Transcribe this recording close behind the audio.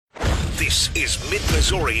This is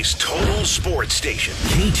Mid-Missouri's Total Sports Station,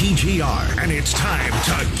 KTGR, and it's time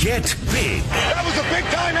to get big. That was a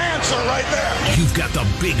big-time answer right there. You've got the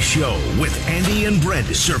Big Show with Andy and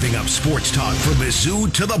Brendan, serving up sports talk from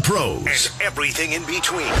Mizzou to the pros and everything in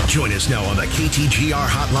between. Join us now on the KTGR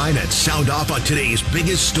hotline and sound off on today's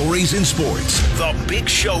biggest stories in sports. The Big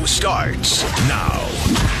Show starts now.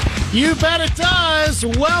 You bet it does.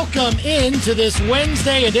 Welcome into this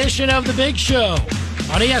Wednesday edition of The Big Show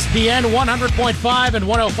on ESPN 100.5 and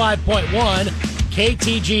 105.1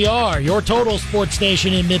 KTGR, your total sports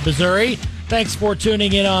station in mid-Missouri. Thanks for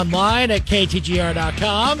tuning in online at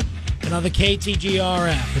KTGR.com and on the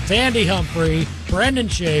KTGR app. It's Andy Humphrey, Brendan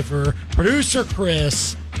Schaefer, producer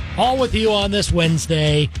Chris, all with you on this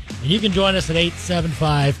Wednesday. And you can join us at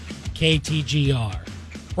 875 KTGR.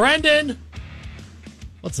 Brendan,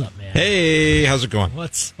 what's up, man? Hey, how's it going?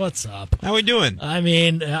 What's up? How we doing? I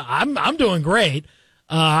mean, I'm doing great.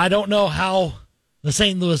 I don't know how the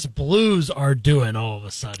St. Louis Blues are doing all of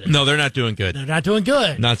a sudden. No, they're not doing good. They're not doing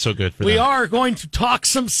good. Not so good for them. We are going to talk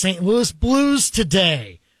some St. Louis Blues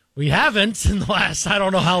today. We haven't in the last, I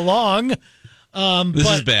don't know how long.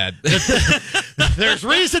 This is bad. There's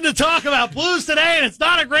reason to talk about Blues today, and it's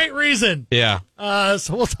not a great reason. Yeah.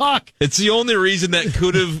 So we'll talk. It's the only reason that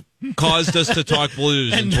could have caused us to talk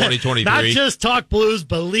Blues in 2023. Not just talk Blues,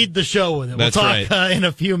 but lead the show with it. That's we'll talk right. In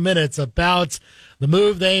a few minutes about the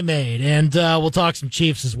move they made, and we'll talk some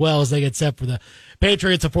Chiefs as well as they get set for the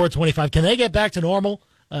Patriots at 4:25. Can they get back to normal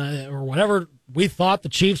or whatever we thought the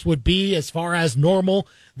Chiefs would be as far as normal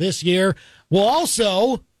this year? We'll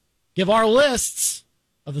also give our lists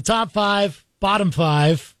of the top 5, bottom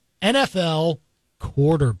 5 NFL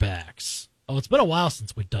quarterbacks. Oh, it's been a while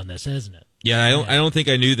since we've done this, hasn't it? Yeah, I don't think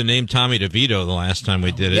I knew the name Tommy DeVito the last time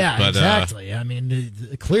we did it. Yeah, but, exactly. I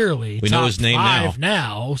mean, clearly we know his name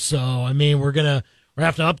now. So, I mean, we're gonna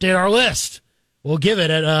have to update our list. We'll give it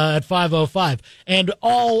at 5:05, and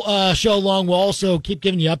all show long. We'll also keep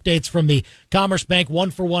giving you updates from the Commerce Bank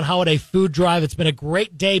 1-for-1 holiday food drive. It's been a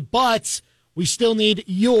great day, but we still need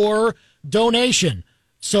your donation.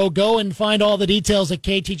 So go and find all the details at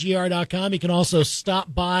KTGR.com. You can also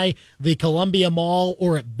stop by the Columbia Mall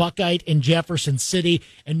or at Buckeye in Jefferson City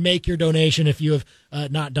and make your donation if you have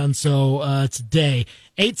not done so today.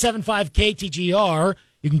 875-KTGR.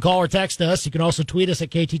 You can call or text us. You can also tweet us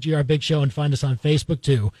at KTGR Big Show and find us on Facebook,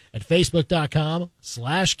 too, at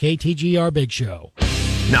Facebook.com/KTGR Big Show.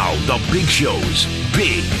 Now, the Big Show's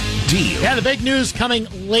Big Deal. Yeah, the big news coming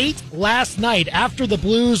late last night after the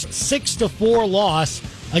Blues' 6-4 loss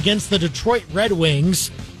against the Detroit Red Wings.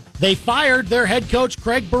 They fired their head coach,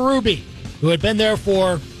 Craig Berube, who had been there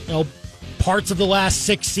for parts of the last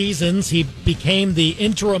 6 seasons. He became the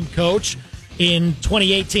interim coach in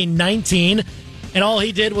 2018-19, and all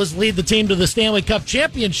he did was lead the team to the Stanley Cup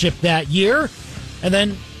championship that year, and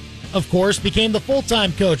then, of course, became the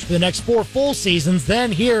full-time coach for the next 4 full seasons.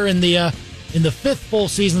 Then here in the 5th full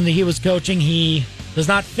season that he was coaching, he does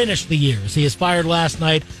not finish the years. He is fired last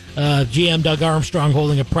night. GM Doug Armstrong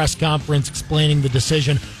holding a press conference explaining the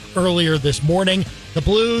decision earlier this morning. The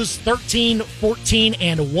Blues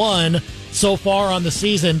 13-14-1 so far on the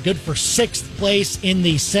season, good for 6th place in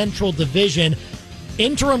the Central Division.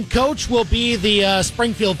 Interim coach will be the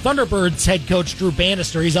Springfield Thunderbirds head coach, Drew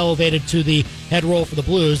Bannister. He's elevated to the head role for the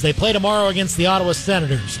Blues. They play tomorrow against the Ottawa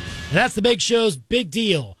Senators. And that's the Big Show's big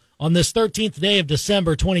deal on this 13th day of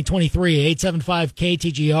December 2023,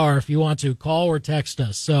 875-KTGR if you want to call or text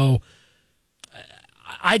us. So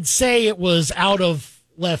I'd say it was out of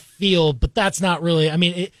left field, but that's not really, I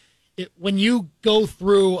mean, when you go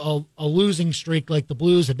through a losing streak like the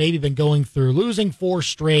Blues have maybe been going through, losing 4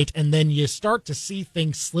 straight, and then you start to see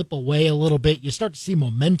things slip away a little bit, you start to see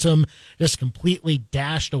momentum just completely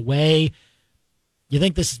dashed away, you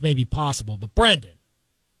think this is maybe possible. But Brendan,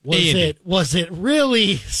 was it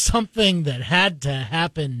really something that had to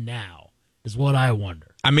happen now, is what I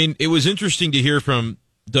wonder. I mean, it was interesting to hear from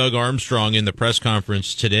Doug Armstrong in the press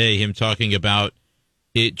conference today, him talking about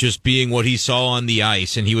it just being what he saw on the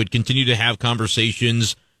ice, and he would continue to have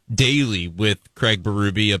conversations daily with Craig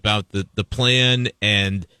Berube about the plan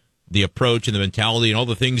and the approach and the mentality and all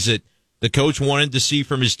the things that the coach wanted to see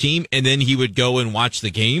from his team, and then he would go and watch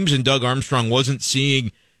the games, and Doug Armstrong wasn't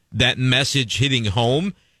seeing that message hitting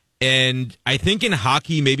home. And I think in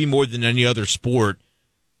hockey, maybe more than any other sport,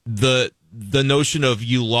 the notion of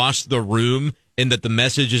you lost the room and that the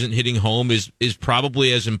message isn't hitting home is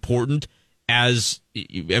probably as important as,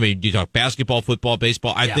 I mean, you talk basketball, football,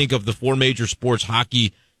 baseball. I think of the 4 major sports,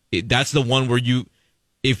 hockey, that's the one where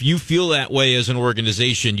if you feel that way as an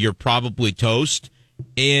organization, you're probably toast.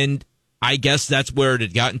 And I guess that's where it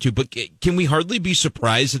had gotten to. But can we hardly be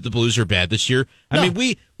surprised that the Blues are bad this year? No. I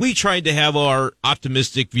mean, we tried to have our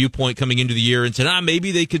optimistic viewpoint coming into the year and said,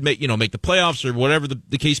 maybe they could make the playoffs or whatever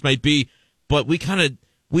the case might be. But we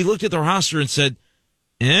looked at the roster and said,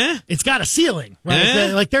 it's got a ceiling,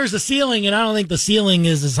 right? Like there's a ceiling, and I don't think the ceiling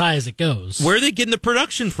is as high as it goes. Where are they getting the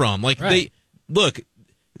production from?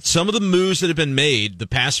 Some of the moves that have been made the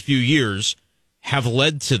past few years have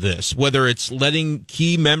led to this, whether it's letting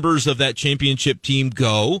key members of that championship team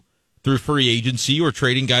go through free agency or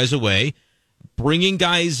trading guys away, bringing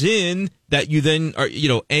guys in that you then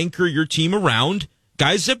anchor your team around,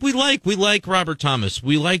 guys that we like. We like Robert Thomas.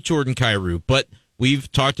 We like Jordan Kyrou, but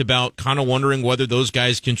we've talked about kind of wondering whether those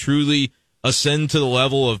guys can truly ascend to the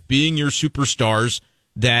level of being your superstars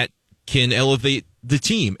that can elevate the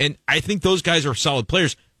team. And I think those guys are solid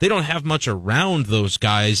players. They don't have much around those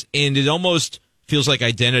guys, and it almost feels like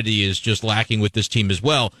identity is just lacking with this team as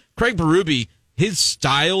well. Craig Berube, his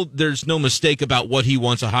style, there's no mistake about what he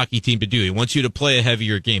wants a hockey team to do. He wants you to play a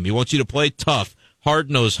heavier game. He wants you to play tough,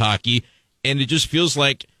 hard-nosed hockey, and it just feels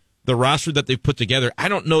like the roster that they've put together, I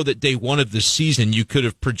don't know that day one of the season you could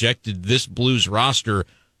have projected this Blues roster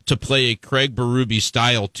to play a Craig Berube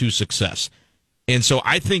style to success. And so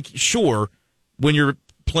I think, sure, when you're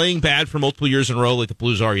playing bad for multiple years in a row like the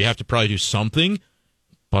Blues are, you have to probably do something.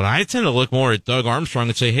 But I tend to look more at Doug Armstrong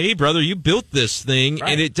and say, hey, brother, you built this thing,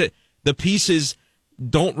 right. And the pieces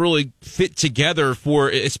don't really fit together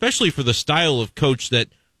especially for the style of coach that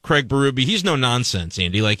Craig Berube, he's no nonsense,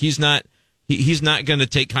 Andy. Like, he's not going to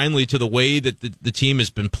take kindly to the way that the team has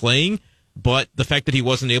been playing, but the fact that he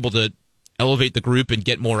wasn't able to elevate the group and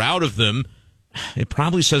get more out of them, it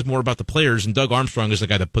probably says more about the players, and Doug Armstrong is the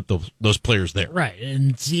guy that put those players there. Right,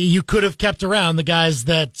 and you could have kept around the guys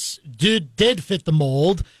that did fit the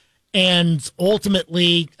mold, and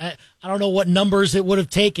ultimately, I don't know what numbers it would have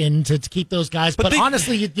taken to keep those guys, but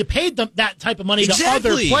honestly, you paid them that type of money to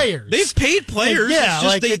other players. They've paid players.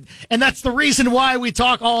 And, and that's the reason why we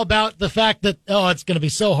talk all about the fact that, it's going to be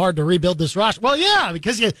so hard to rebuild this roster. Well, yeah,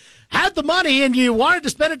 because you had the money and you wanted to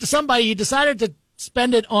spend it to somebody. You decided to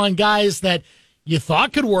spend it on guys that you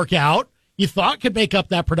thought could work out, you thought could make up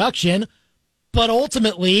that production, but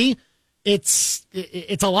ultimately, it's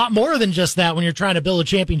a lot more than just that when you're trying to build a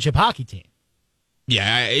championship hockey team.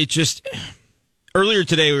 Yeah, it just earlier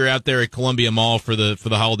today we were out there at Columbia Mall for the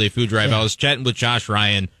holiday food drive. Yeah. I was chatting with Josh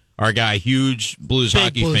Ryan, our guy, huge Blues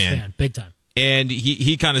hockey fan, big time, and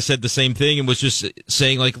he kind of said the same thing and was just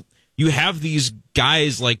saying, like, you have these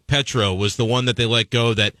guys like Petro was the one that they let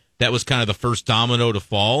go that was kind of the first domino to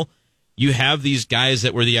fall. You have these guys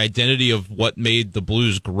that were the identity of what made the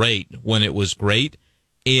Blues great when it was great,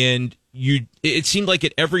 and it seemed like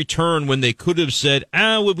at every turn when they could have said,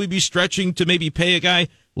 would we be stretching to maybe pay a guy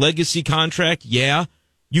legacy contract? Yeah,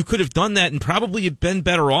 you could have done that and probably have been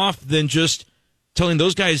better off than just telling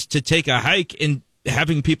those guys to take a hike and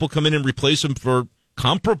having people come in and replace them for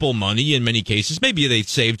comparable money in many cases. Maybe they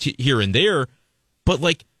saved here and there, but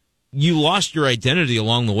like, you lost your identity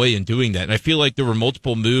along the way in doing that. And I feel like there were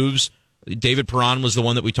multiple moves. David Perron was the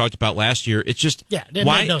one that we talked about last year. It's just, it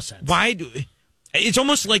made no sense. It's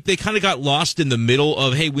almost like they kind of got lost in the middle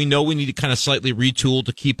of, hey, we know we need to kind of slightly retool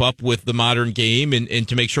to keep up with the modern game and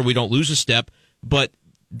to make sure we don't lose a step, but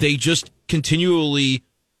they just continually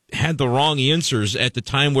had the wrong answers at the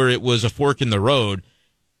time where it was a fork in the road.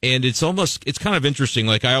 And it's kind of interesting.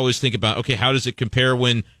 Like, I always think about, okay, how does it compare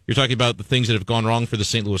when you're talking about the things that have gone wrong for the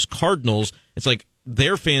St. Louis Cardinals? It's like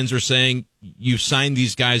their fans are saying you've signed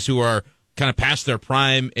these guys who are kind of past their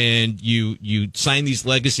prime, and you sign these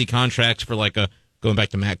legacy contracts for like going back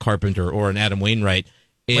to Matt Carpenter or an Adam Wainwright.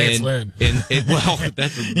 Lance Lynn. Well,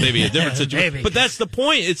 that's maybe a different situation. Maybe. But that's the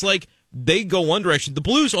point. It's like they go one direction. The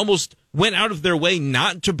Blues almost went out of their way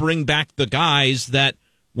not to bring back the guys that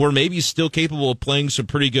were maybe still capable of playing some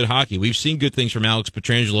pretty good hockey. We've seen good things from Alex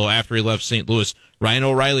Pietrangelo after he left St. Louis. Ryan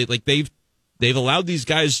O'Reilly, like they've allowed these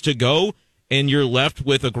guys to go, and you're left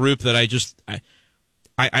with a group that I just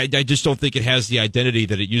don't think it has the identity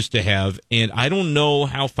that it used to have. And I don't know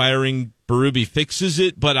how firing Berube fixes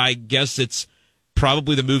it, but I guess it's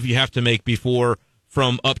probably the move you have to make before,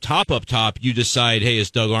 from up top, you decide, hey, is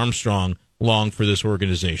Doug Armstrong long for this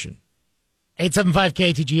organization?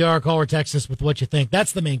 875-KTGR, call or text us with what you think.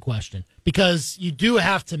 That's the main question, because you do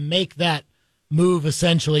have to make that move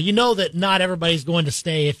essentially. You know that not everybody's going to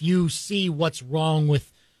stay if you see what's wrong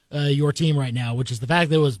with your team right now, which is the fact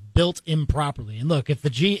that it was built improperly. And look, if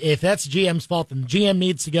that's GM's fault, then the GM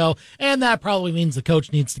needs to go, and that probably means the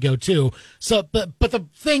coach needs to go too. So, but the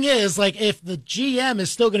thing is, like, if the GM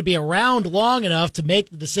is still going to be around long enough to make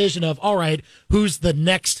the decision of, all right, who's the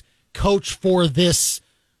next coach for this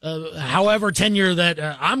however tenure that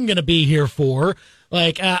I'm going to be here for.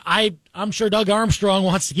 Like, I'm sure Doug Armstrong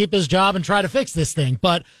wants to keep his job and try to fix this thing,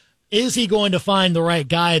 but is he going to find the right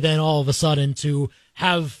guy then all of a sudden to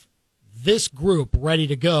have this group ready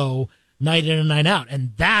to go night in and night out?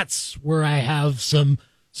 And that's where I have some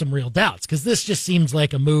real doubts, because this just seems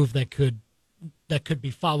like a move that could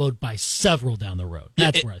be followed by several down the road.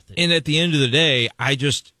 That's where I think. And at the end of the day,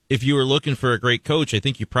 if you were looking for a great coach, I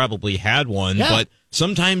think you probably had one. Yeah. But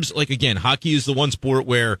sometimes, like, again, hockey is the one sport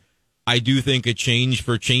where I do think a change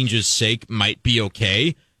for change's sake might be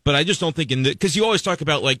okay. But I just don't think because you always talk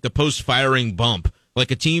about, like, the post-firing bump. Like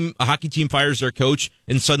a hockey team fires their coach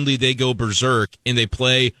and suddenly they go berserk and they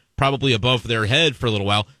play probably above their head for a little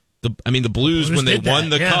while. The Blues, when they won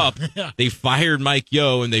the cup, they fired Mike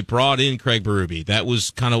Yeo and they brought in Craig Berube. That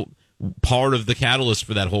was kind of part of the catalyst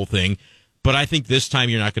for that whole thing. But I think this time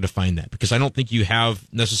you're not going to find that, because I don't think you have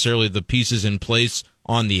necessarily the pieces in place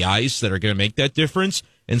on the ice that are going to make that difference.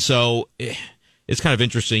 And so it's kind of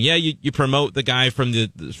interesting. Yeah, you promote the guy from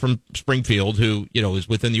Springfield who, is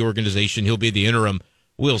within the organization. He'll be the interim.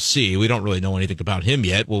 We'll see. We don't really know anything about him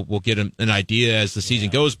yet. We'll get an idea as the season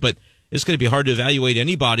goes, but it's going to be hard to evaluate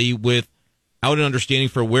anybody without an understanding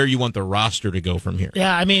for where you want the roster to go from here.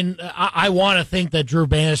 Yeah, I mean, I want to think that Drew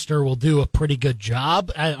Bannister will do a pretty good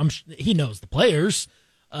job. He knows the players,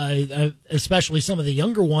 especially some of the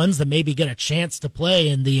younger ones that maybe get a chance to play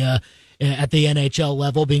in the at the NHL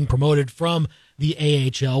level, being promoted from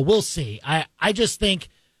the AHL. We'll see. I just think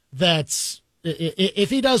that if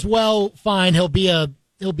he does well, fine. He'll be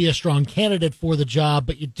a strong candidate for the job,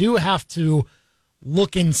 but you do have to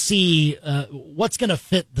look and see what's going to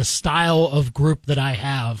fit the style of group that I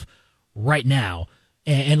have right now.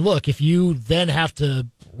 And look, if you then have to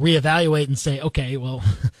reevaluate and say, okay, well,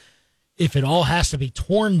 if it all has to be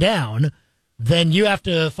torn down, then you have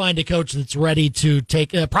to find a coach that's ready to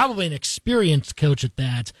take, probably an experienced coach at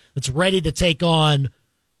that's ready to take on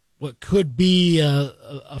what could be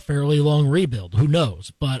a fairly long rebuild. Who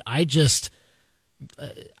knows? But I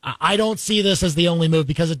don't see this as the only move,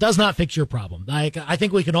 because it does not fix your problem. I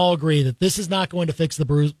think we can all agree that this is not going to fix the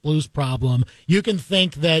Blues problem. You can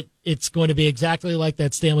think that it's going to be exactly like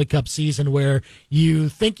that Stanley Cup season where you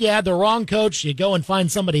think you had the wrong coach, you go and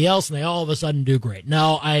find somebody else, and they all of a sudden do great.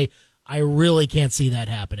 No, I really can't see that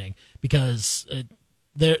happening, because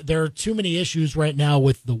there are too many issues right now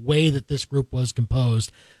with the way that this group was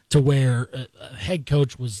composed to where a head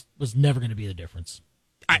coach was never going to be the difference.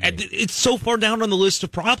 It's so far down on the list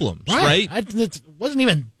of problems, right? It wasn't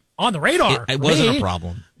even on the radar. It wasn't a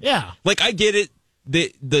problem. Yeah. Like, I get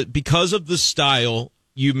it. Because of the style,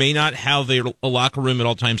 you may not have a locker room at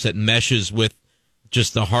all times that meshes with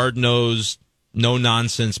just the hard-nosed,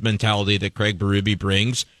 no-nonsense mentality that Craig Berube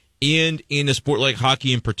brings. And in a sport like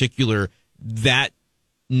hockey in particular, that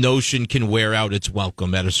notion can wear out its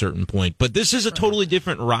welcome at a certain point. But this is a totally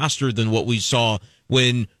different roster than what we saw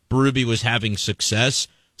when Berube was having success.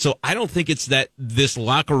 So I don't think it's that this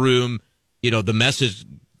locker room, the message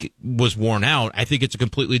was worn out. I think it's a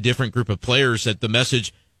completely different group of players that the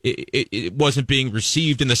message, it wasn't being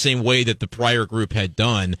received in the same way that the prior group had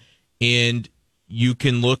done. And you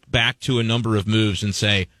can look back to a number of moves and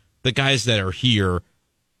say, the guys that are here,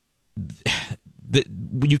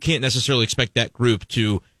 you can't necessarily expect that group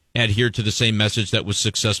to adhere to the same message that was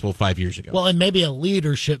successful 5 years ago. Well, and maybe a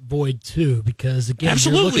leadership void too, because again,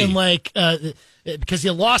 absolutely, you're looking like because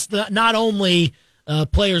you lost not only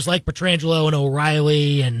players like Pietrangelo and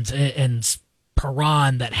O'Reilly and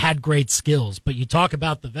Perron that had great skills, but you talk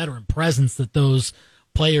about the veteran presence that those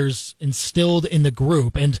players instilled in the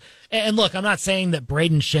group. And look, I'm not saying that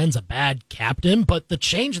Braden Shen's a bad captain, but the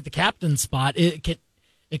change at the captain spot, it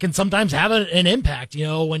can sometimes have an impact.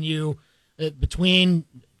 When you between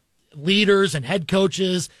leaders and head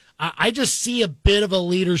coaches, I just see a bit of a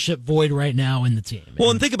leadership void right now in the team.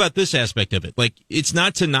 Well, and think about this aspect of it. Like, it's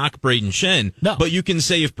not to knock Braden Shen, but you can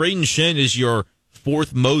say if Braden Shen is your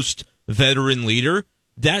fourth most veteran leader,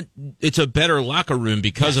 that it's a better locker room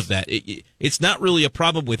because of that. It's not really a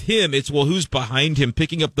problem with him. It's, well, who's behind him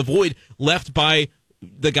picking up the void left by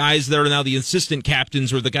the guys that are now the assistant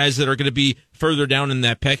captains or the guys that are going to be further down in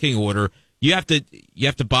that pecking order. You have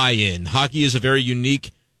to buy in. Hockey is a very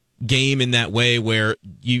unique game in that way where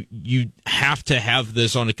you have to have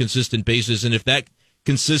this on a consistent basis, and if that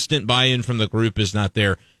consistent buy-in from the group is not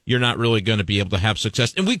there, you're not really going to be able to have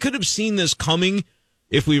success. And we could have seen this coming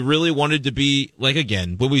if we really wanted to be, like,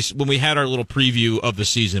 again, when we had our little preview of the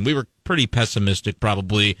season, we were pretty pessimistic,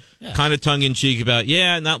 probably, kind of tongue-in-cheek about,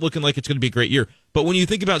 not looking like it's going to be a great year. But when you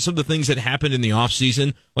think about some of the things that happened in the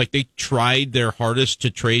offseason, like they tried their hardest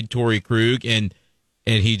to trade Torrey Krug, and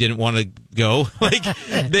and he didn't want to go.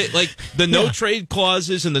 The no trade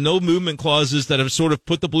clauses and the no movement clauses that have sort of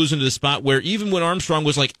put the Blues into the spot where even when Armstrong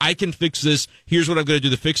was like, I can fix this, here's what I'm going to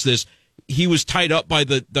do to fix this, he was tied up by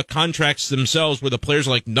the contracts themselves where the players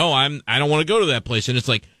are like, no, I don't want to go to that place. And it's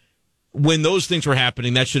like, when those things were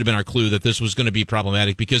happening, that should have been our clue that this was going to be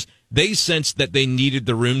problematic because they sensed that they needed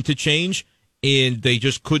the room to change and they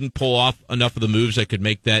just couldn't pull off enough of the moves that could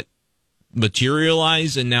make that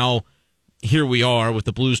materialize. And now here we are with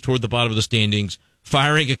the Blues toward the bottom of the standings,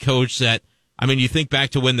 firing a coach that, I mean, you think back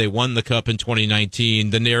to when they won the Cup in 2019,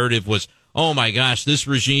 the narrative was, oh my gosh, this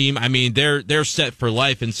regime, I mean, they're set for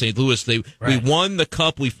life in St. Louis. We won the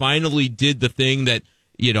Cup. We finally did the thing that,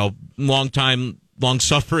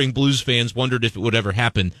 long-suffering Blues fans wondered if it would ever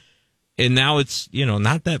happen. And now it's,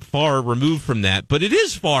 not that far removed from that. But it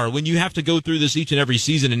is far when you have to go through this each and every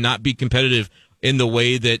season and not be competitive in the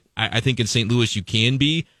way that I think in St. Louis you can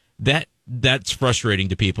be. That's frustrating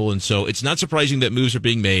to people. And so it's not surprising that moves are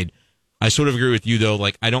being made. I sort of agree with you, though.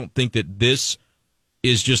 Like, I don't think that this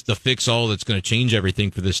is just the fix-all that's going to change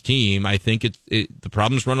everything for this team. I think the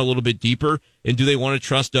problems run a little bit deeper. And do they want to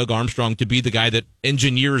trust Doug Armstrong to be the guy that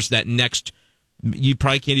engineers that next? You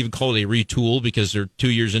probably can't even call it a retool because they're 2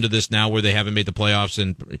 years into this now where they haven't made the playoffs.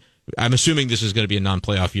 And I'm assuming this is going to be a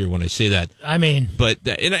non-playoff year when I say that. I mean. But,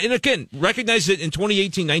 and again, recognize that in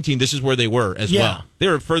 2018-19, this is where they were as well. They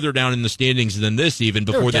were further down in the standings than this even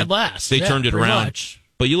before they turned it around. Much.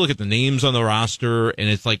 But you look at the names on the roster, and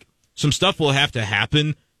it's like some stuff will have to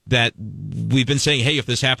happen that we've been saying, hey, if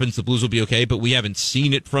this happens, the Blues will be okay, but we haven't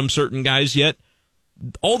seen it from certain guys yet.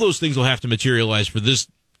 All those things will have to materialize for this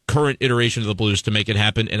current iteration of the Blues to make it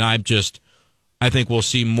happen, and I think we'll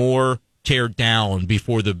see more tear down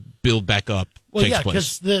before the build back up takes place.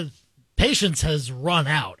 Because the patience has run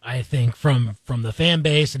out, I think, from the fan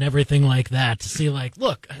base and everything like that to see, like,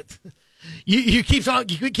 look, you keep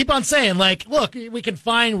on saying, like, look, we can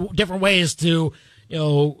find different ways to,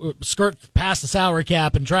 skirt past the salary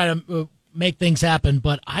cap and try to make things happen,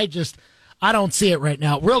 but I don't see it right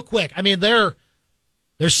now. Real quick, I mean, they're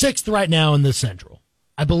sixth right now in the Central.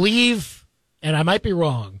 I believe, and I might be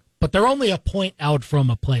wrong, but they're only a point out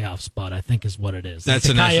from a playoff spot, I think is what it is. That's the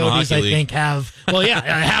the National Coyotes, Hockey League. I think, have,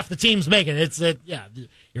 half the teams make it.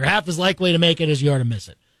 You're half as likely to make it as you are to miss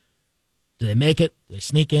it. Do they make it? Do they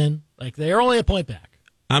sneak in? Like, they're only a point back.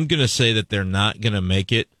 I'm going to say that they're not going to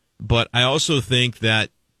make it, but I also think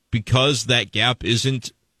that because that gap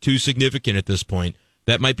isn't too significant at this point,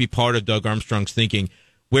 that might be part of Doug Armstrong's thinking.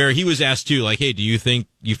 Where he was asked too, like, hey, do you think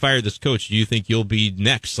you fired this coach? Do you think you'll be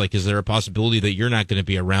next? Like, is there a possibility that you're not going to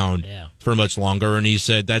be around for much longer? And he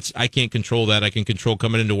said, I can't control that. I can control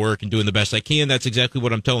coming into work and doing the best I can. That's exactly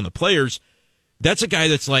what I'm telling the players. That's a guy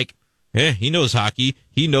that's like, he knows hockey.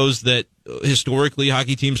 He knows that historically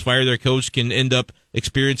hockey teams fire their coach can end up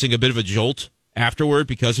experiencing a bit of a jolt afterward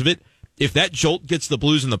because of it. If that jolt gets the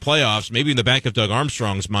Blues in the playoffs, maybe in the back of Doug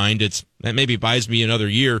Armstrong's mind, that maybe buys me another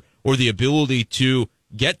year or the ability to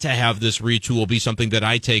get to have this retool be something that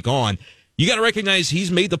I take on. You got to recognize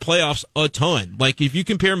he's made the playoffs a ton. Like, if you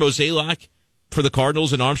compare Mozeliak for the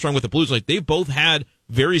Cardinals and Armstrong with the Blues, like, they've both had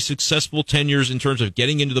very successful tenures in terms of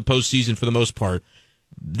getting into the postseason for the most part.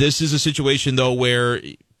 This is a situation, though, where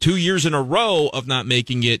 2 years in a row of not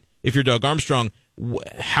making it, if you're Doug Armstrong,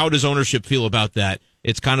 how does ownership feel about that?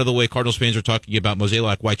 It's kind of the way Cardinals fans are talking about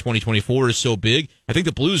Mozeliak, why 2024 is so big. I think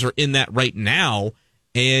the Blues are in that right now,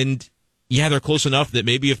 and they're close enough that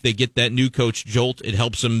maybe if they get that new coach jolt, it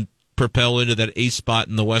helps them propel into that ace spot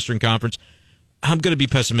in the Western Conference. I'm going to be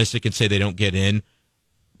pessimistic and say they don't get in,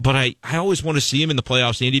 but I always want to see him in the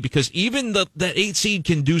playoffs, Andy, because even that 8 seed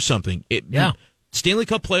can do something. Stanley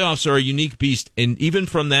Cup playoffs are a unique beast, and even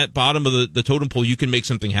from that bottom of the totem pole, you can make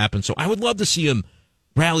something happen. So I would love to see him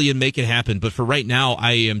rally and make it happen, but for right now,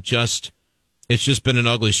 it's just been an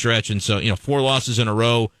ugly stretch, and so 4 losses in a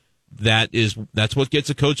row. That's what gets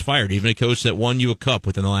a coach fired, even a coach that won you a cup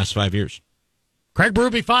within the last 5 years. Craig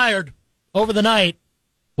Berube fired over the night.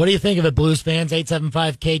 What do you think of it, Blues fans?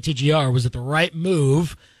 875-KTGR. Was it the right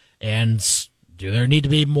move? And do there need to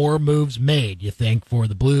be more moves made, you think, for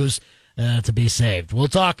the Blues to be saved? We'll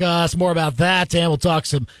talk some more about that, and we'll talk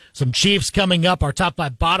some Chiefs coming up. Our top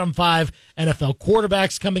 5, bottom 5 NFL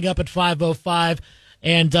quarterbacks coming up at 5:05.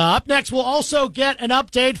 And up next, we'll also get an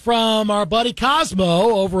update from our buddy Cosmo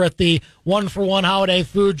over at the 1-for-1 Holiday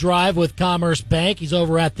Food Drive with Commerce Bank. He's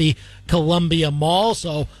over at the Columbia Mall,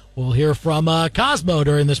 so we'll hear from Cosmo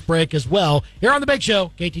during this break as well. Here on The Big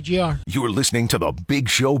Show, KTGR. You're listening to The Big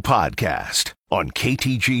Show podcast on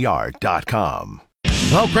KTGR.com.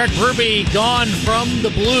 Well, Craig Berube gone from the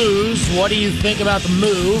Blues. What do you think about the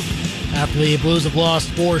move after the Blues have lost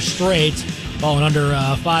 4 straight? Falling under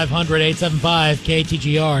 500, 875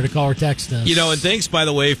 KTGR to call or text us. And thanks, by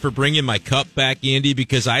the way, for bringing my cup back, Andy,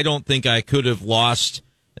 because I don't think I could have lost,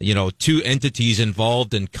 two entities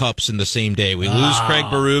involved in cups in the same day. We lose Craig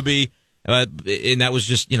Berube, and that was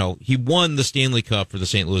just, he won the Stanley Cup for the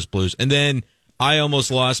St. Louis Blues. And then I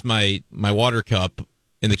almost lost my water cup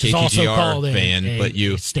in the KTGR fan, but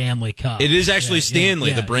you Stanley Cup. It is actually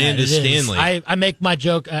Stanley. The brand is Stanley. I make my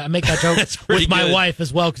joke. I make that joke with my wife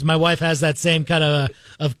as well, because my wife has that same kind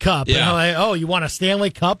of cup. Yeah. And I'm like, oh, you want a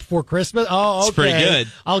Stanley Cup for Christmas? Oh, okay. It's pretty good.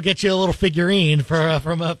 I'll get you a little figurine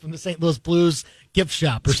from the St. Louis Blues gift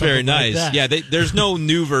shop or it's something. Very nice. Like that. Yeah, there's no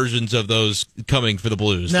new versions of those coming for the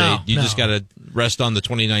Blues. You just got to rest on the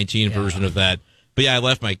 2019 version of that. But yeah, I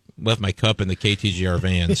left my cup in the KTGR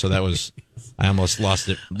van, so that was I almost lost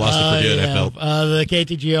it for good. I felt the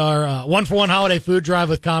KTGR 1-for-1 holiday food drive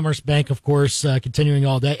with Commerce Bank, of course, continuing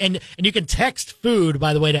all day, and you can text food,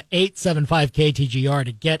 by the way, to 875 KTGR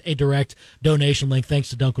to get a direct donation link. Thanks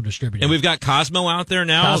to Dunkel Distributing. And we've got Cosmo out there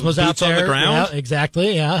now. Cosmo's out there on the ground. Yeah,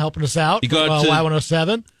 exactly. Yeah, helping us out. You go to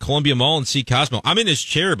Y107 Columbia Mall and see Cosmo. I'm in his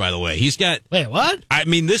chair, by the way. He's got what? I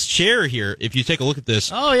mean, this chair here. If you take a look at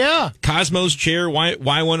this, oh yeah, Cosmo's chair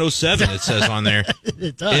Y107. It says on there.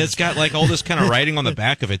 It does. And it's got like all this kind of writing on the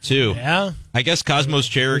back of it too. Yeah. I guess Cosmo's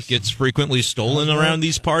chair gets frequently stolen around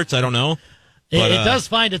these parts. I don't know. But, it does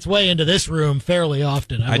find its way into this room fairly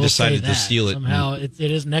often. I decided to steal it. Somehow it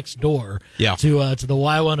is next door to the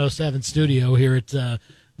Y107 studio here at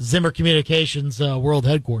Zimmer Communications World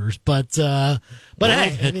Headquarters. But hey,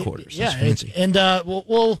 headquarters. That's fancy. And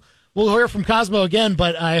we'll hear from Cosmo again.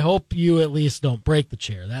 But I hope you at least don't break the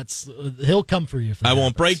chair. He'll come for you. I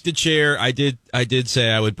won't break the chair. I did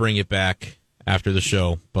say I would bring it back after the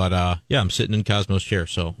show. But I'm sitting in Cosmo's chair,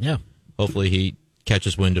 so hopefully he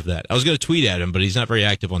catches wind of that. I was going to tweet at him, but he's not very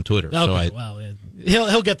active on Twitter. Okay,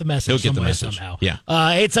 he'll get the message. He'll get the message somehow. Yeah.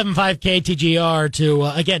 875 KTGR to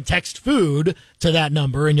again text food to that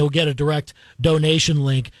number, and you'll get a direct donation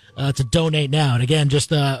link to donate now. And again,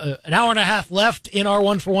 just an hour and a half left in our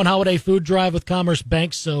 1-for-1 holiday food drive with Commerce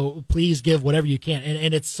Bank. So please give whatever you can,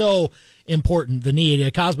 and it's so important. The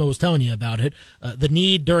need. Cosmo was telling you about it. The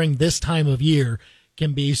need during this time of year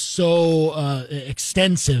can be so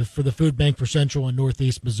extensive for the food bank for Central and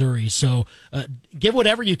Northeast Missouri. So give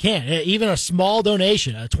whatever you can. Even a small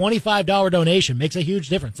donation, a $25 donation, makes a huge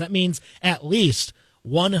difference. That means at least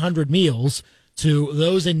 100 meals to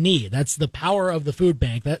those in need. That's the power of the food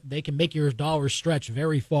bank. That they can make your dollars stretch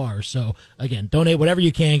very far. So again, donate whatever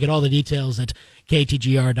you can. Get all the details at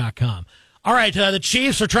ktgr.com. All right, the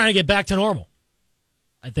Chiefs are trying to get back to normal,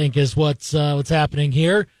 I think, is what's happening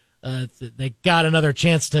here. They got another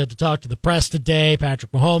chance to talk to the press today.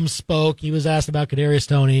 Patrick Mahomes spoke. He was asked about Kadarius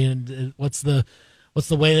Toney and what's the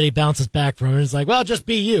way that he bounces back from it. It's like, well, just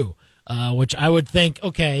be you, which I would think,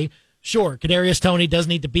 okay, sure, Kadarius Toney does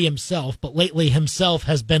need to be himself, but lately himself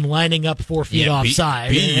has been lining up 4 feet offside.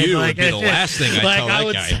 Be you would be the last thing I tell that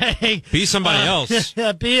would guy. Say, be somebody else.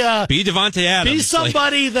 Be Devontae Adams. Be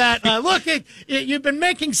somebody that look. You've been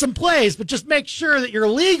making some plays, but just make sure that you're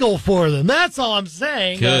legal for them. That's all I'm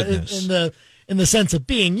saying. In the sense of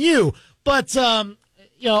being you, but.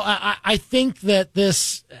 I think that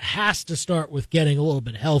this has to start with getting a little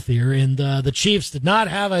bit healthier, and the Chiefs did not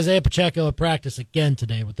have Isaiah Pacheco at practice again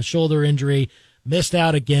today with the shoulder injury, missed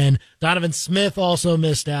out again. Donovan Smith also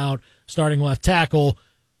missed out, starting left tackle.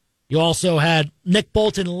 You also had Nick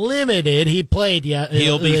Bolton limited. He played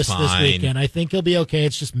he'll be this fine. weekend. I think he'll be okay.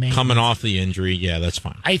 It's just maintenance. Coming off the injury, that's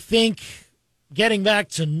fine. I think getting back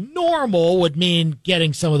to normal would mean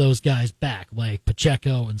getting some of those guys back, like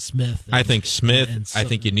Pacheco and Smith. I think Smith. I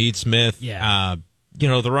think you need Smith. Yeah.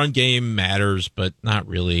 The run game matters, but not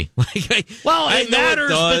really. It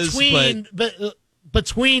matters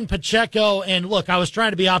between Pacheco and look. I was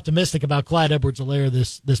trying to be optimistic about Clyde Edwards-Helaire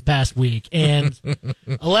this past week, and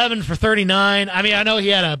 11 for 39. I mean, I know he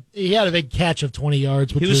had a big catch of 20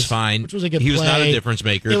 yards, which was fine. Which was a good play. He was not a difference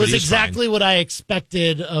maker. It was exactly what I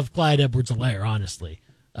expected of Clyde Edwards-Helaire, honestly,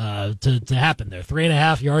 to happen there.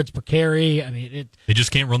 3.5 yards per carry. I mean, they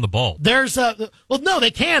just can't run the ball. No,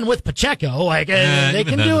 they can with Pacheco. They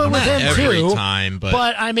can do it with him every too. Time,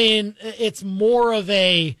 but I mean, it's more of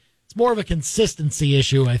a consistency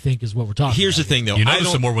issue, I think, is what we're talking about. Here's the thing, though. You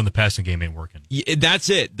notice it more when the passing game ain't working. That's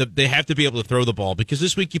it. They have to be able to throw the ball, because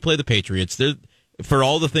this week you play the Patriots. For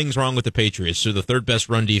all the things wrong with the Patriots, they're the third best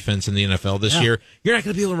run defense in the NFL this year. You're not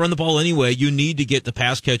going to be able to run the ball anyway. You need to get the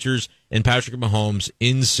pass catchers and Patrick Mahomes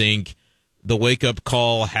in sync. The wake-up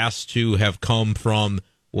call has to have come from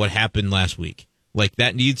what happened last week.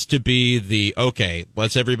 That needs to be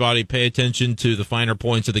let's everybody pay attention to the finer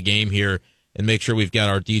points of the game here and make sure we've got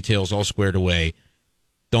our details all squared away.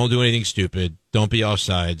 Don't do anything stupid. Don't be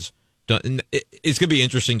offsides. It's going to be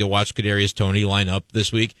interesting to watch Kadarius Toney line up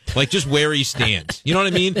this week, like just where he stands. You know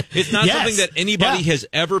what I mean? It's not something that anybody has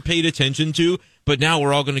ever paid attention to, but now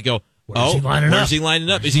we're all going to go, where's he lining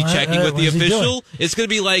up? Is he checking with the official? It's going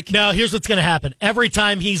to be like... No, here's what's going to happen. Every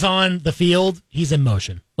time he's on the field, he's in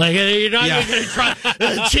motion. Like, you're not even going to try...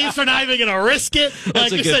 The Chiefs are not even going to risk it.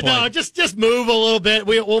 Like you said, no, just move a little bit.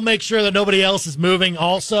 We'll make sure that nobody else is moving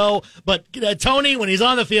also. But Toney, when he's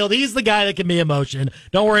on the field, he's the guy that can be in motion.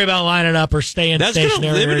 Don't worry about lining up or staying stationary. That's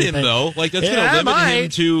going to limit him, though. Like, that's going to limit him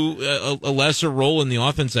to a lesser role in the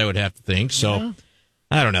offense, I would have to think. So,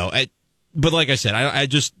 I don't know. But like I said, I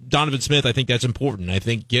just Donovan Smith, I think that's important. I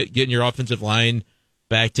think getting your offensive line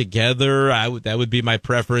back together, that would be my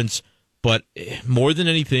preference. But more than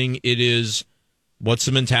anything, it is what's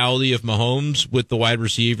the mentality of Mahomes with the wide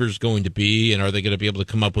receivers going to be, and are they going to be able to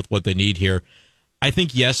come up with what they need here? I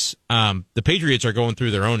think, yes, the Patriots are going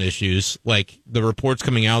through their own issues. Like the reports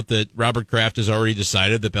coming out that Robert Kraft has already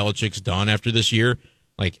decided that Belichick's done after this year.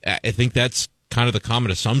 Like I think that's kind of the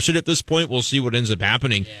common assumption at this point. We'll see what ends up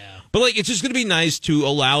happening. Yeah. But, like, it's just going to be nice to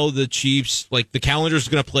allow the Chiefs, like, the calendar's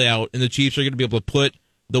going to play out, and the Chiefs are going to be able to put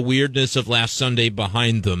the weirdness of last Sunday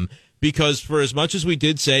behind them. Because for as much as we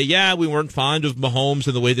did say, we weren't fond of Mahomes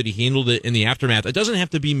and the way that he handled it in the aftermath, it doesn't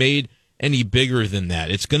have to be made any bigger than that.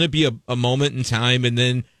 It's going to be a moment in time, and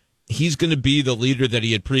then he's going to be the leader that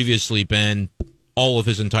he had previously been all of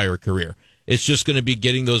his entire career. It's just going to be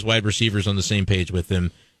getting those wide receivers on the same page with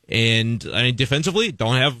him. And, I mean, defensively,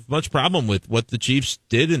 don't have much problem with what the Chiefs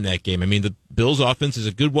did in that game. I mean, the Bills' offense is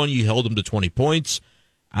a good one. You held them to 20 points.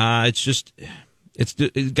 It's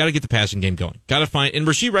got to get the passing game going. Got to find, and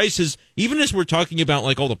Rashee Rice is, even as we're talking about,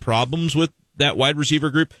 like, all the problems with that wide receiver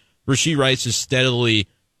group, Rashee Rice is steadily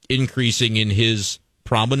increasing in his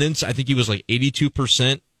prominence. I think he was like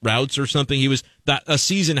 82% routes or something. He was a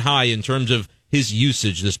season high in terms of his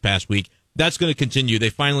usage this past week. That's going to continue. They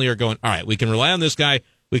finally are going, all right, we can rely on this guy.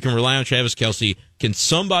 We can rely on Travis Kelce. Can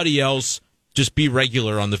somebody else just be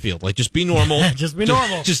regular on the field? Like, just be normal. Just be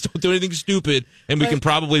normal. Just don't do anything stupid, and we can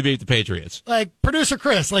probably beat the Patriots. Like, Producer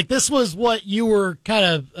Chris, like, this was what you were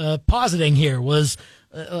kind of positing here was,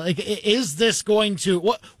 is this going to...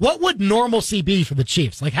 What would normalcy be for the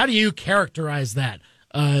Chiefs? Like, how do you characterize that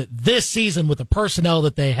this season with the personnel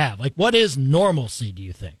that they have? Like, what is normalcy, do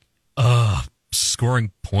you think?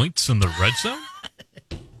 Scoring points in the red zone?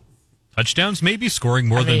 Touchdowns, maybe? Scoring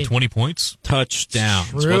more than 20 points?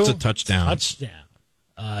 Touchdowns. What's a touchdown? Touchdown.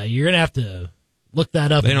 You're going to have to look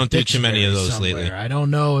that up. They don't do too many of those lately. I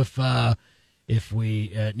don't know if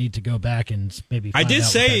we need to go back and maybe find out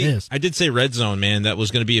what that is. I did say red zone, man. That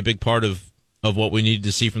was going to be a big part of what we needed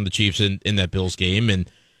to see from the Chiefs in that Bills game.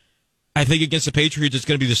 And I think against the Patriots, it's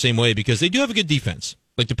going to be the same way because they do have a good defense.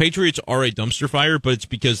 Like, the Patriots are a dumpster fire, but it's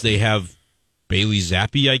because they have Bailey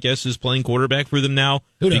Zappi, I guess, is playing quarterback for them now.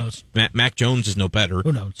 Who knows? Mac Jones is no better.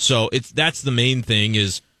 Who knows? So that's the main thing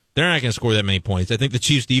is they're not going to score that many points. I think the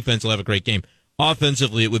Chiefs' defense will have a great game.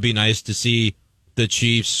 Offensively, it would be nice to see the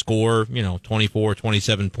Chiefs score, 24,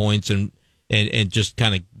 27 points and just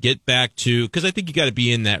kind of get back to, because I think you got to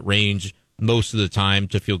be in that range most of the time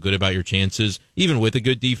to feel good about your chances, even with a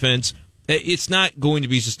good defense. It's not going to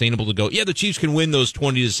be sustainable to go, the Chiefs can win those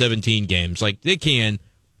 20-17 games. Like, they can.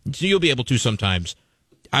 So you'll be able to sometimes.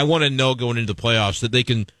 I want to know going into the playoffs that they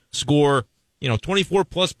can score,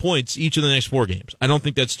 24-plus points each of the next 4 games. I don't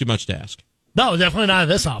think that's too much to ask. No, definitely not of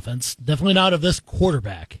this offense. Definitely not of this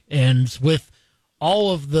quarterback. And with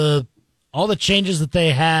all the changes that they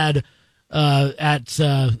had at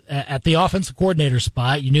the offensive coordinator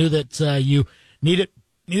spot, you knew that you needed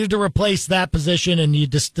to replace that position, and you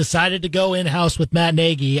just decided to go in-house with Matt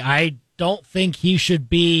Nagy. I don't think he should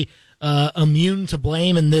be immune to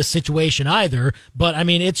blame in this situation either. But, I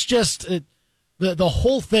mean, it's just the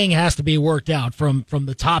whole thing has to be worked out from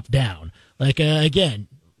the top down. Like, again,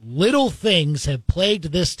 little things have plagued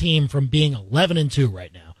this team from being 11-2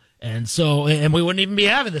 right now. And so, and we wouldn't even be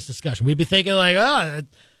having this discussion. We'd be thinking like,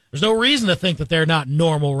 there's no reason to think that they're not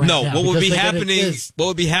normal right now. No, what would be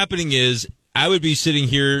happening is I would be sitting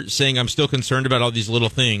here saying I'm still concerned about all these little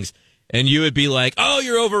things. And you would be like, "Oh,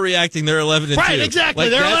 you're overreacting. They're 11-2." Right, exactly.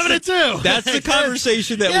 They're 11-2. That's the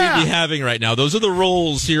conversation that we'd be having right now. Those are the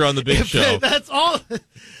roles here on the big show. That's all.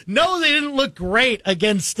 No, they didn't look great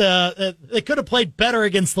against. They could have played better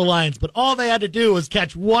against the Lions, but all they had to do was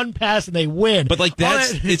catch one pass and they win. But like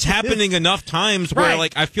it's happening enough times where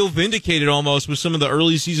like I feel vindicated almost with some of the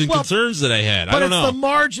early season concerns that I had. I don't know. But the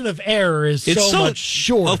margin of error is so much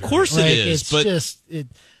shorter. Of course it is. It's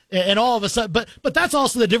And all of a sudden, but that's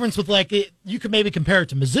also the difference with you could maybe compare it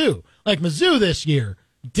to Mizzou. Like Mizzou this year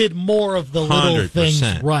did more of the little 100%.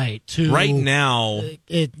 things right to right now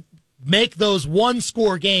make those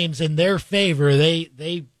one-score games in their favor.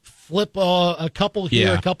 They flip a couple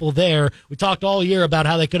here, a couple there. We talked all year about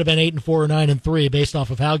how they could have been 8-4 or 9-3 based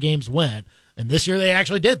off of how games went. And this year they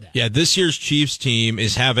actually did that. Yeah, this year's Chiefs team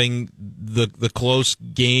is having the close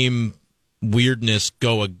game weirdness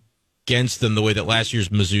go against them the way that last year's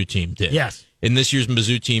Mizzou team did. Yes. And this year's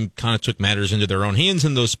Mizzou team kind of took matters into their own hands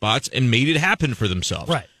in those spots and made it happen for themselves.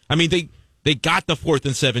 Right. I mean, they got the 4th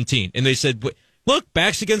and 17, and they said, look,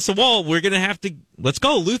 backs against the wall. We're going to have to – let's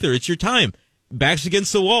go, Luther. It's your time. Backs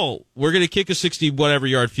against the wall. We're going to kick a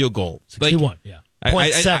 60-whatever-yard field goal. 61, yeah.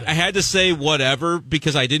 I had to say whatever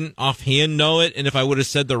because I didn't offhand know it, and if I would have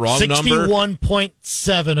said the wrong number,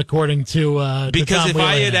 61.7 according to because Tom if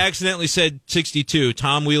Wheelahan. I had accidentally said 62,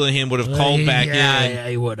 Tom Wheelahan would have called back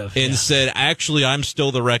in. He would have, and said, "Actually, I'm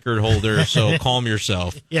still the record holder, so calm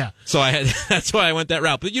yourself." Yeah. So that's why I went that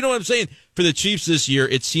route. But you know what I'm saying? For the Chiefs this year,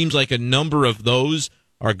 it seems like a number of those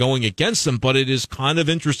are going against them, but it is kind of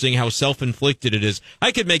interesting how self-inflicted it is.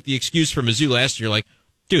 I could make the excuse for Mizzou last year, like,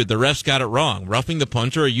 dude, the refs got it wrong. Roughing the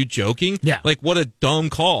punter, are you joking? Yeah. Like, what a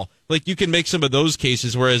dumb call. Like, you can make some of those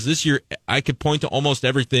cases, whereas this year, I could point to almost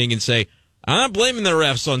everything and say, I'm not blaming the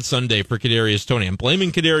refs on Sunday for Kadarius Toney. I'm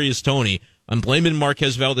blaming Kadarius Toney. I'm blaming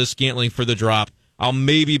Marquez Valdez-Scantling for the drop. I'll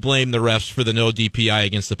maybe blame the refs for the no DPI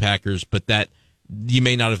against the Packers, but that you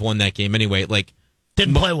may not have won that game anyway. Like,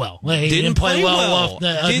 didn't play well. Didn't play well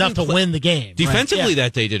enough to win the game. Defensively, right?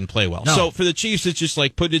 that day didn't play well. No. So for the Chiefs, it's just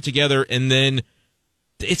like putting it together, and then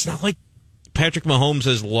it's not like Patrick Mahomes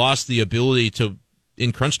has lost the ability to,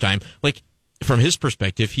 in crunch time, like from his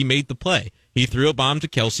perspective, he made the play. He threw a bomb to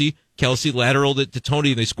Kelsey. Kelsey lateraled it to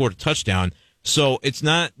Toney, and they scored a touchdown. So it's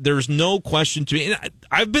not, there's no question to me. And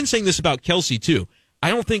I've been saying this about Kelsey, too. I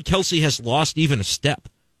don't think Kelsey has lost even a step.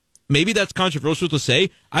 Maybe that's controversial to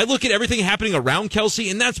say. I look at everything happening around Kelsey,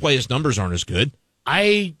 and that's why his numbers aren't as good.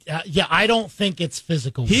 I don't think it's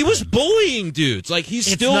physical. He was bullying dudes. Like, he's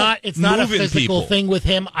it's still not a physical people. thing with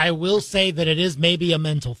him. I will say that it is maybe a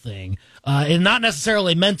mental thing. And not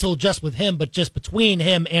necessarily mental just with him, but just between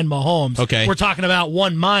him and Mahomes. Okay. We're talking about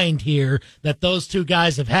one mind here that those two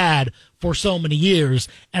guys have had for so many years,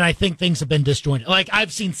 and I think things have been disjointed. Like,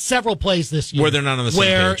 I've seen several plays this year where they're not on the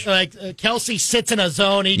same page. Like, Kelsey sits in a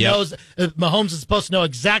zone. He knows Mahomes is supposed to know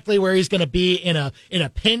exactly where he's going to be in a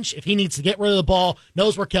pinch if he needs to get rid of the ball,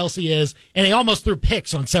 knows where Kelsey is, and he almost threw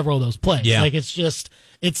picks on several of those plays. Yeah. Like,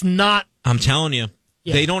 it's not. I'm telling you.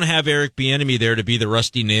 Yeah. They don't have Eric Bieniemy there to be the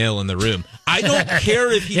rusty nail in the room. I don't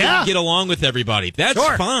care if he didn't get along with everybody. That's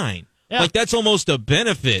fine. Yeah. Like, that's almost a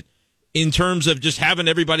benefit in terms of just having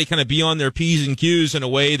everybody kind of be on their P's and Q's in a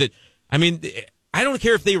way that, I mean, I don't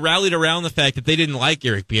care if they rallied around the fact that they didn't like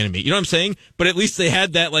Eric Bieniemy. You know what I'm saying? But at least they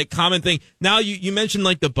had that, like, common thing. Now, you mentioned,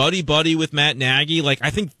 like, the buddy with Matt Nagy. Like, I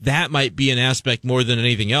think that might be an aspect more than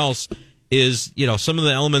anything else is, you know, some of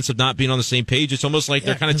the elements of not being on the same page. It's almost like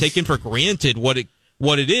they're kind of taking for granted what it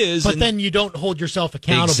is. But then you don't hold yourself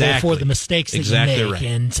accountable for the mistakes that you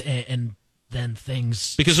make, and then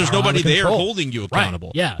things because there's nobody there holding you accountable.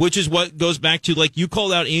 Right. Yeah, which is what goes back to, like, you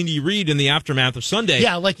called out Andy Reid in the aftermath of Sunday.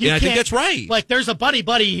 Yeah, like, I think that's right. Like, there's a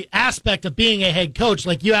buddy aspect of being a head coach.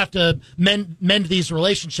 Like, you have to mend these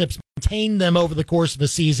relationships, maintain them over the course of a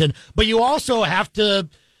season, but you also have to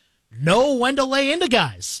know when to lay into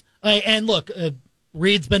guys. And look.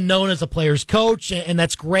 Reed's been known as a player's coach, and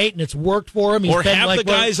that's great, and it's worked for him. He's or been have the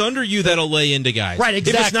guys under you that'll lay into guys. Right,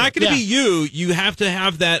 exactly. If it's not going to be you have to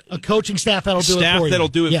have that a coaching staff that'll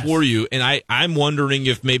do it for you. And I'm wondering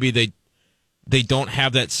if maybe they don't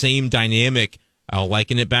have that same dynamic. I'll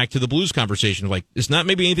liken it back to the Blues conversation. Like, it's not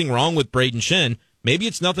maybe anything wrong with Braden Shen. Maybe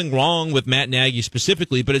it's nothing wrong with Matt Nagy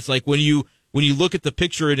specifically, but it's like when you look at the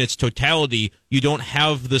picture in its totality, you don't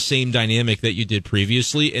have the same dynamic that you did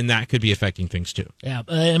previously, and that could be affecting things too. Yeah,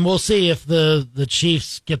 and we'll see if the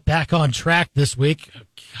Chiefs get back on track this week.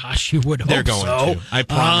 Gosh, you would hope they're going to. I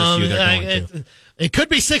promise you they're going to. It could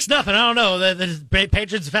be 6-0. I don't know. The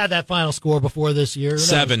Patriots have had that final score before this year.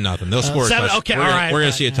 7-0. They'll score 7. Okay, all right. We're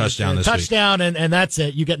going to see a touchdown this week. Touchdown, and that's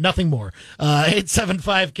it. You get nothing more.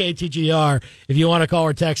 875-KTGR. If you want to call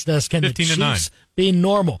or text us, can 15 the to 9. Chiefs be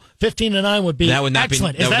normal? 15-9 would be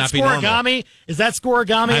excellent. Is that scoregami? Is that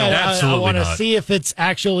scorigami? No, I absolutely want to not. see if it's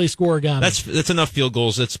actually scorigami. That's enough field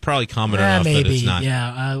goals. It's probably common enough maybe. that it's not.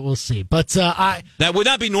 Yeah, we'll see. But That would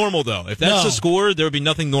not be normal, though. If that's No. the score, there would be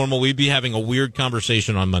nothing normal. We'd be having a weird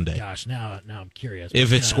conversation on Monday. gosh, now I'm curious.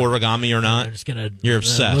 If it's scorigami or not, I'm just gonna you're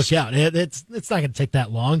obsessed. look out. It's not going to take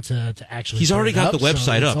that long to actually. He's already turn it got the up,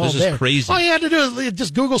 website so up. it's This all is there. crazy. All you had to do is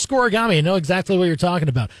just Google scorigami and know exactly what you're talking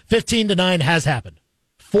about. 15-9 has happened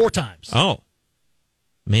 4 times. Oh,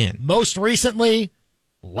 man. Most recently,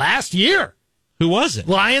 last year, Who was it?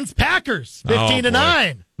 Lions Packers 15-9.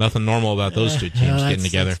 boy. Nothing normal about those two teams getting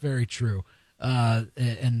together. That's very true.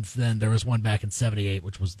 And then there was one back in '78,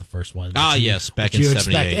 which was the first one. Yes, back which in you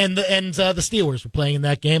expect. '78. And the Steelers were playing in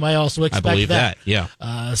that game. I also expect I believe that. Yeah.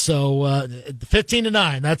 So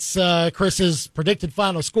 15-9. That's Chris's predicted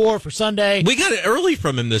final score for Sunday. We got it early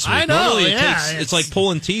from him this week. I know, Normally yeah, it's like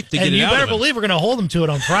pulling teeth to get and it you out better of him. believe we're going to hold him to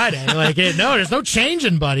it on Friday. There's no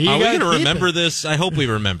changing, buddy. Are we going to remember this? I hope we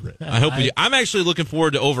remember it. I hope we do. I'm actually looking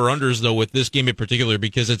forward to over-unders, though, with this game in particular,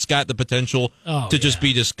 because it's got the potential to just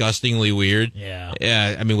be disgustingly weird.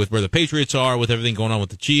 Yeah. I mean, with where the Patriots are, with everything going on with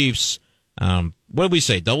the Chiefs. What did we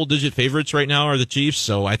say? Double-digit favorites right now are the Chiefs,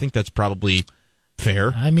 so I think that's probably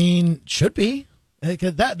fair. I mean, should be.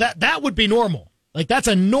 That would be normal. That's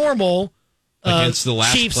a normal Against the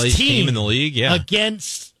last Chiefs place team in the league, yeah.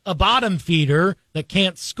 Against a bottom feeder that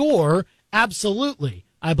can't score, absolutely.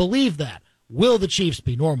 I believe that. Will the Chiefs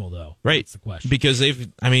be normal, though? Right. That's the question. Because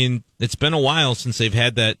it's been a while since they've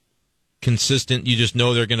had that consistent, you just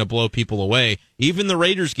know they're going to blow people away. Even the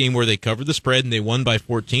Raiders game where they covered the spread and they won by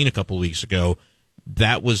 14 a couple weeks ago,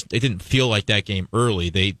 it didn't feel like that game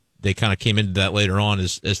early. They kind of came into that later on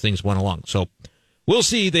as things went along. So we'll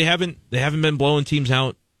see. They haven't been blowing teams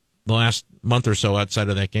out the last month or so outside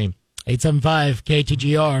of that game.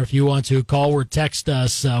 875-KTGR if you want to call or text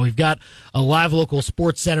us. We've got a live local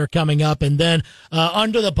sports center coming up. And then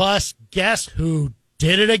under the bus, guess who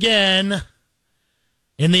did it again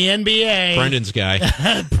in the NBA? Brendan's guy.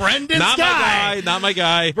 Not my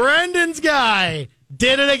guy. Brendan's guy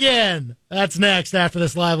did it again. That's next after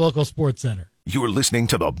this live local sports center. You're listening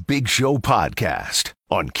to the Big Show podcast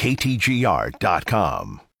on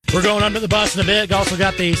KTGR.com. We're going under the bus in a bit. Also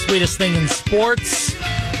got the sweetest thing in sports.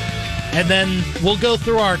 And then we'll go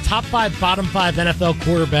through our top 5, bottom 5 NFL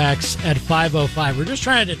quarterbacks at 5:05. We're just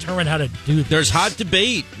trying to determine how to do this. There's hot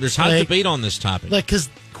debate. There's hot debate on this topic. Because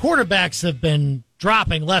quarterbacks have been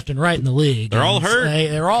dropping left and right in the league. They're all hurt.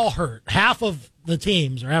 They're all hurt. Half of the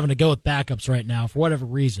teams are having to go with backups right now for whatever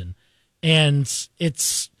reason. And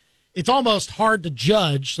it's almost hard to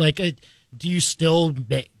judge. Do you still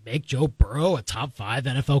make Joe Burrow a top 5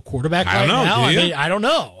 NFL quarterback I don't know, now? do you? I mean, I don't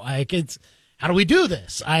know. How do we do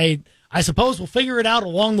this? I suppose we'll figure it out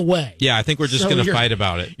along the way. Yeah, I think we're just going to fight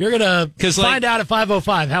about it. You're going to find out at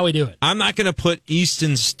 5:05 how we do it. I'm not going to put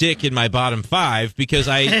Easton Stick in my bottom 5 because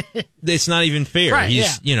it's not even fair. Right,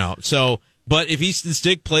 He's, but if Easton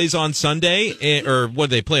Stick plays on Sunday, or what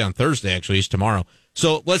do they play on Thursday? Actually, it's tomorrow.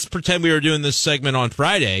 So let's pretend we were doing this segment on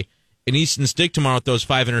Friday, and Easton Stick tomorrow throws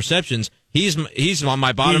 5 interceptions. He's on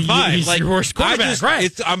my bottom 5. He's your worst quarterback, right?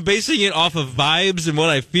 I'm basing it off of vibes and what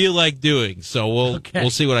I feel like doing. So we'll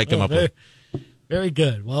see what I come up with. Very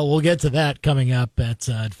good. Well, we'll get to that coming up at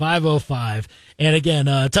 5:05. And again,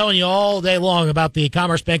 telling you all day long about the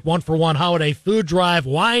Commerce Bank 1-for-1 holiday food drive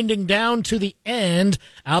winding down to the end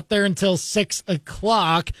out there until 6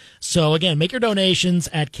 o'clock. So again, make your donations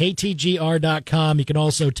at ktgr.com. You can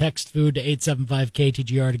also text food to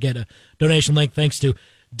 875-KTGR to get a donation link. Thanks to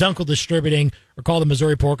Dunkel Distributing, or call the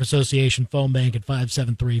Missouri Pork Association phone bank at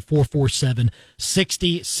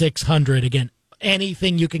 573-447-6600. Again,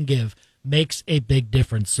 anything you can give makes a big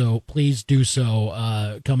difference, so please do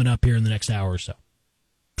so coming up here in the next hour or so.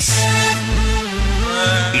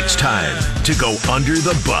 It's time to go under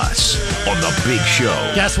the bus on the Big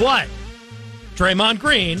Show. Guess what? Draymond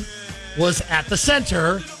Green was at the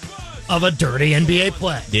center of a dirty NBA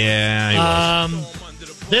play. Yeah, he was.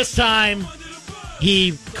 This time,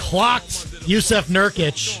 he clocked Yusuf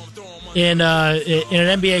Nurkic in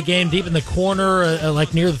an NBA game deep in the corner,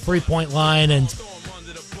 near the three-point line, and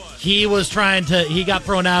he got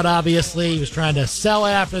thrown out, obviously. He was trying to sell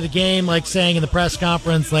after the game, saying in the press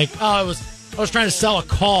conference, I was trying to sell a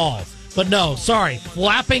call. But no, sorry,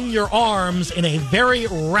 flapping your arms in a very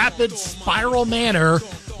rapid spiral manner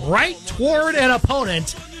right toward an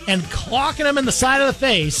opponent and clocking him in the side of the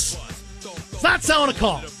face. It's not selling a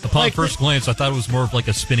call. Upon first glance, I thought it was more of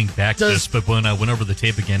a spinning back fist, but when I went over the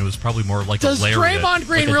tape again, it was probably more like a lariat. Does Draymond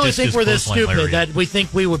Green really think we're this stupid lariat. that we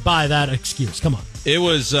think we would buy that excuse? Come on. It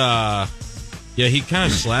was, he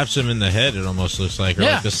kind of slaps him in the head, it almost looks like, or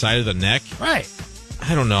the side of the neck. Right.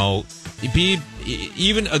 I don't know.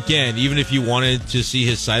 even if you wanted to see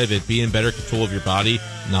his side of it, be in better control of your body.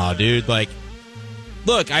 Nah, dude. Like,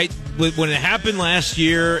 look, when it happened last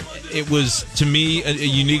year, it was, to me, a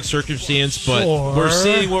unique circumstance, but we're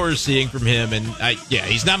seeing what we're seeing from him, and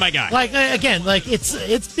he's not my guy. Like, again, like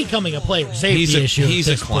it's becoming a player safety issue. He's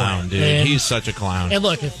a clown, dude. And he's such a clown. And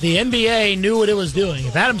look, if the NBA knew what it was doing,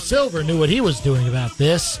 if Adam Silver knew what he was doing about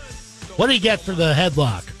this, what did he get for the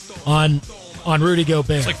headlock on Rudy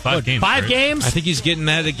Gobert? It's like 5 games. 5 right? games? I think he's getting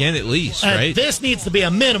that again at least, right? This needs to be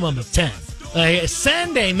a minimum of 10.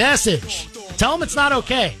 Send a message. Tell him it's not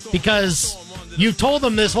okay, because you've told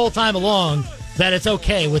him this whole time along that it's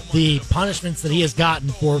okay with the punishments that he has gotten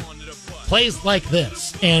for plays like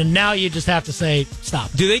this. And now you just have to say,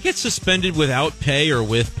 stop. Do they get suspended without pay or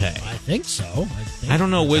with pay? I think so. I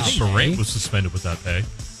don't know which. Durant was suspended without pay.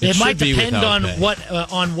 It might depend on pay.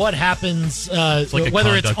 what happens, like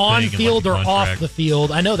whether it's conduct on thing and field like or a off contract. the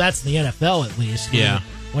field. I know that's in the NFL at least. Yeah.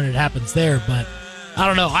 When it happens there, but I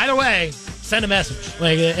don't know. Either way, send a message.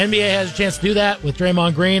 Like, the NBA has a chance to do that with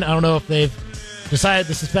Draymond Green. I don't know if they've decided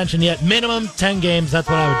the suspension yet. Minimum 10 games. That's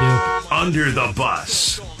what I would do. Under the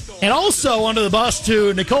bus. And also under the bus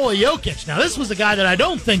to Nikola Jokic. Now, this was a guy that I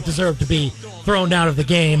don't think deserved to be thrown out of the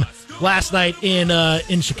game last night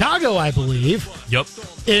in Chicago, I believe. Yep.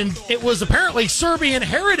 And it was apparently Serbian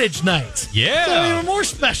Heritage Night. Yeah. So even more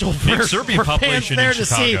special for Serbian for fans population there in to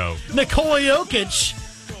Chicago. see Nikola Jokic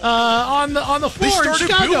on the They floor in started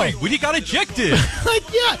Chicago. booing when he got ejected. Like,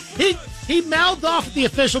 yeah, he mouthed off at the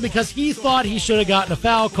official because he thought he should have gotten a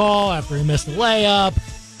foul call after he missed a layup.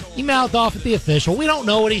 He mouthed off at the official. We don't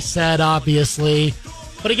know what he said, obviously.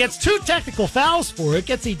 But he gets 2 technical fouls for it,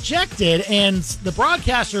 gets ejected, and the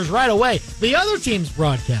broadcasters right away, the other team's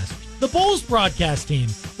broadcasters, the Bulls broadcast team,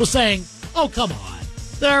 was saying, oh, come on.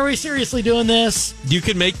 Are we seriously doing this? You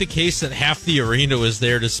could make the case that half the arena was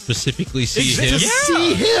there to specifically see him.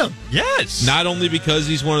 See him. Yes. Not only because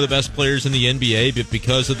he's one of the best players in the NBA, but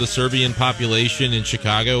because of the Serbian population in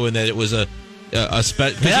Chicago, and that it was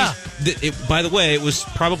by the way, it was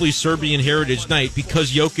probably Serbian Heritage Night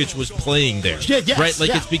because Jokic was playing there. Yes, right? Like,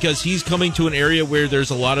 yeah. it's because he's coming to an area where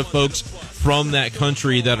there's a lot of folks from that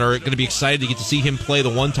country that are going to be excited to get to see him play the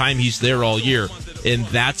one time he's there all year. And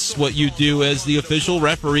that's what you do as the official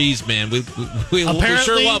referees, man. We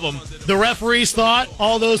sure love them. The referees thought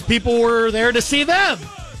all those people were there to see them.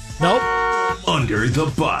 Nope. Under the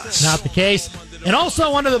bus. Not the case. And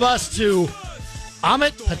also under the bus to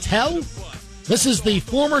Amit Patel. This is the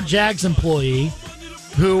former Jags employee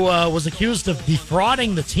who was accused of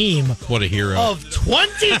defrauding the team. What a hero. Of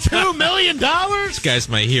 $22 million. This guy's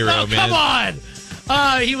my hero, No, man. come on.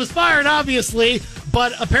 He was fired, obviously,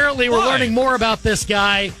 but apparently we're learning more about this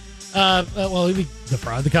guy. Well, he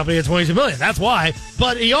defrauded the company of $22 million. That's why.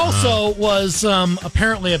 But he also was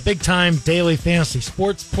apparently a big-time daily fantasy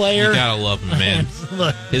sports player. You gotta love him, man.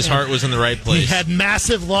 Look, his heart was in the right place. He had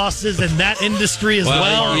massive losses in that industry as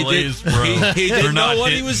well. He didn't know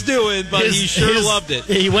what he was doing, but he sure loved it.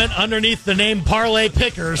 He went underneath the name Parlay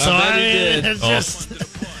Picker. So I bet he did. It's just...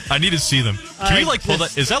 I need to see them. Can we pull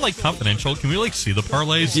that? Is that confidential? Can we see the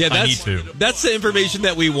parlays? Yeah, I need to. That's the information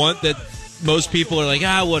that we want. That most people are like,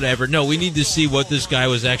 whatever. No, we need to see what this guy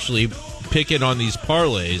was actually picking on these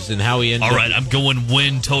parlays and how he ended up. All right, I'm going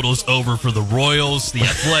win totals over for the Royals, the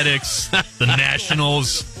Athletics, the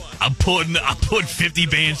Nationals. I'm putting 50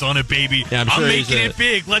 bands on it, baby. Yeah, I'm making it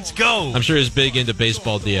big. Let's go. I'm sure he's big into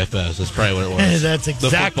baseball DFS. That's probably what it was. That's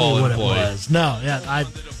exactly what it was. No, yeah, I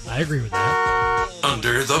agree with that.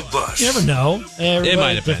 Under the bus. You never know. It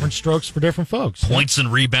might have different strokes for different folks. Points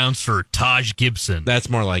and rebounds for Taj Gibson. That's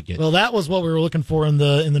more like it. Well, that was what we were looking for in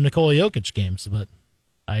the Nikola Jokic games, but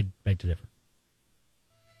I beg to differ.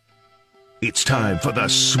 It's time for the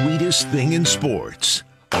sweetest thing in sports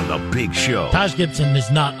on the Big Show. Taj Gibson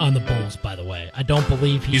is not on the Bulls, by the way. I don't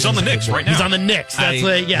believe he's on the Knicks right now. He's on the Knicks. That's to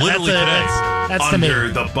me. Under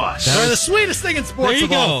the bus. They're the sweetest thing in sports. There you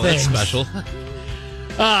of all go. That's things. special.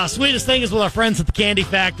 Sweetest thing is with our friends at the Candy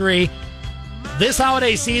Factory. This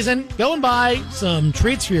holiday season, go and buy some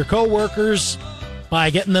treats for your coworkers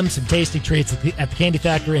by getting them some tasty treats at the Candy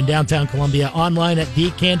Factory in downtown Columbia. Online at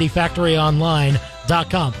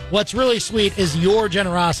thecandyfactoryonline.com. What's really sweet is your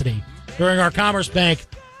generosity during our Commerce Bank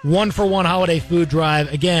 1-for-1 holiday food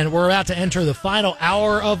drive. Again, we're about to enter the final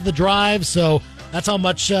hour of the drive, so that's how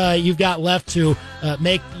much you've got left to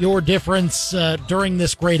make your difference during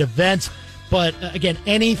this great event. But again,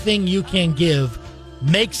 anything you can give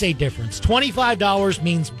makes a difference. $25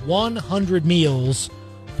 means 100 meals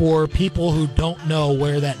for people who don't know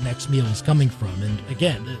where that next meal is coming from. And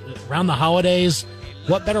again, around the holidays,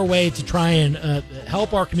 what better way to try and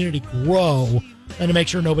help our community grow and to make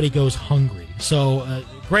sure nobody goes hungry. So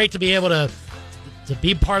great to be able to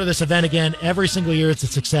be part of this event again. Every single year it's a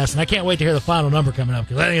success, and I can't wait to hear the final number coming up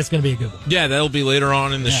because I think it's going to be a good one. Yeah, that'll be later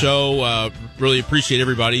on in the show. Really appreciate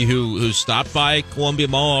everybody who stopped by Columbia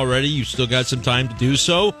Mall already. You still got some time to do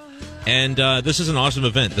so. And this is an awesome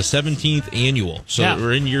event, the 17th annual. So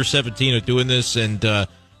we're in year 17 of doing this, and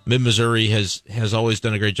Mid-Missouri has always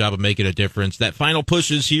done a great job of making a difference. That final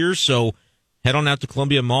push is here, so head on out to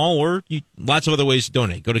Columbia Mall, or lots of other ways to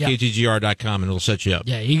donate. Go to ktgr.com, and it'll set you up.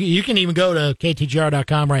 Yeah, you can even go to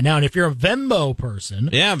ktgr.com right now. And if you're a Venmo person,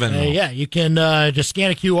 Venmo. you can just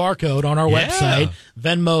scan a QR code on our website.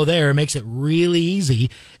 Venmo there makes it really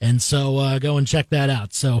easy. And so go and check that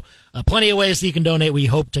out. So plenty of ways that you can donate. We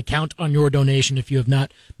hope to count on your donation if you have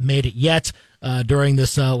not made it yet during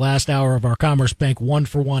this last hour of our Commerce Bank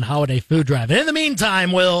 1-for-1 holiday food drive. And in the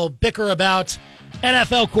meantime, we'll bicker about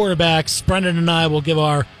NFL quarterbacks. Brendan and I will give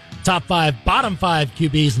our top 5, bottom 5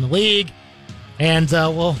 QBs in the league, and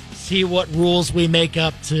we'll see what rules we make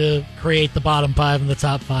up to create the bottom 5 and the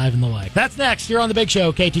top 5 and the like. That's next. You're on the Big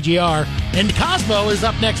Show, KTGR, and Cosmo is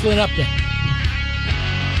up next with an update.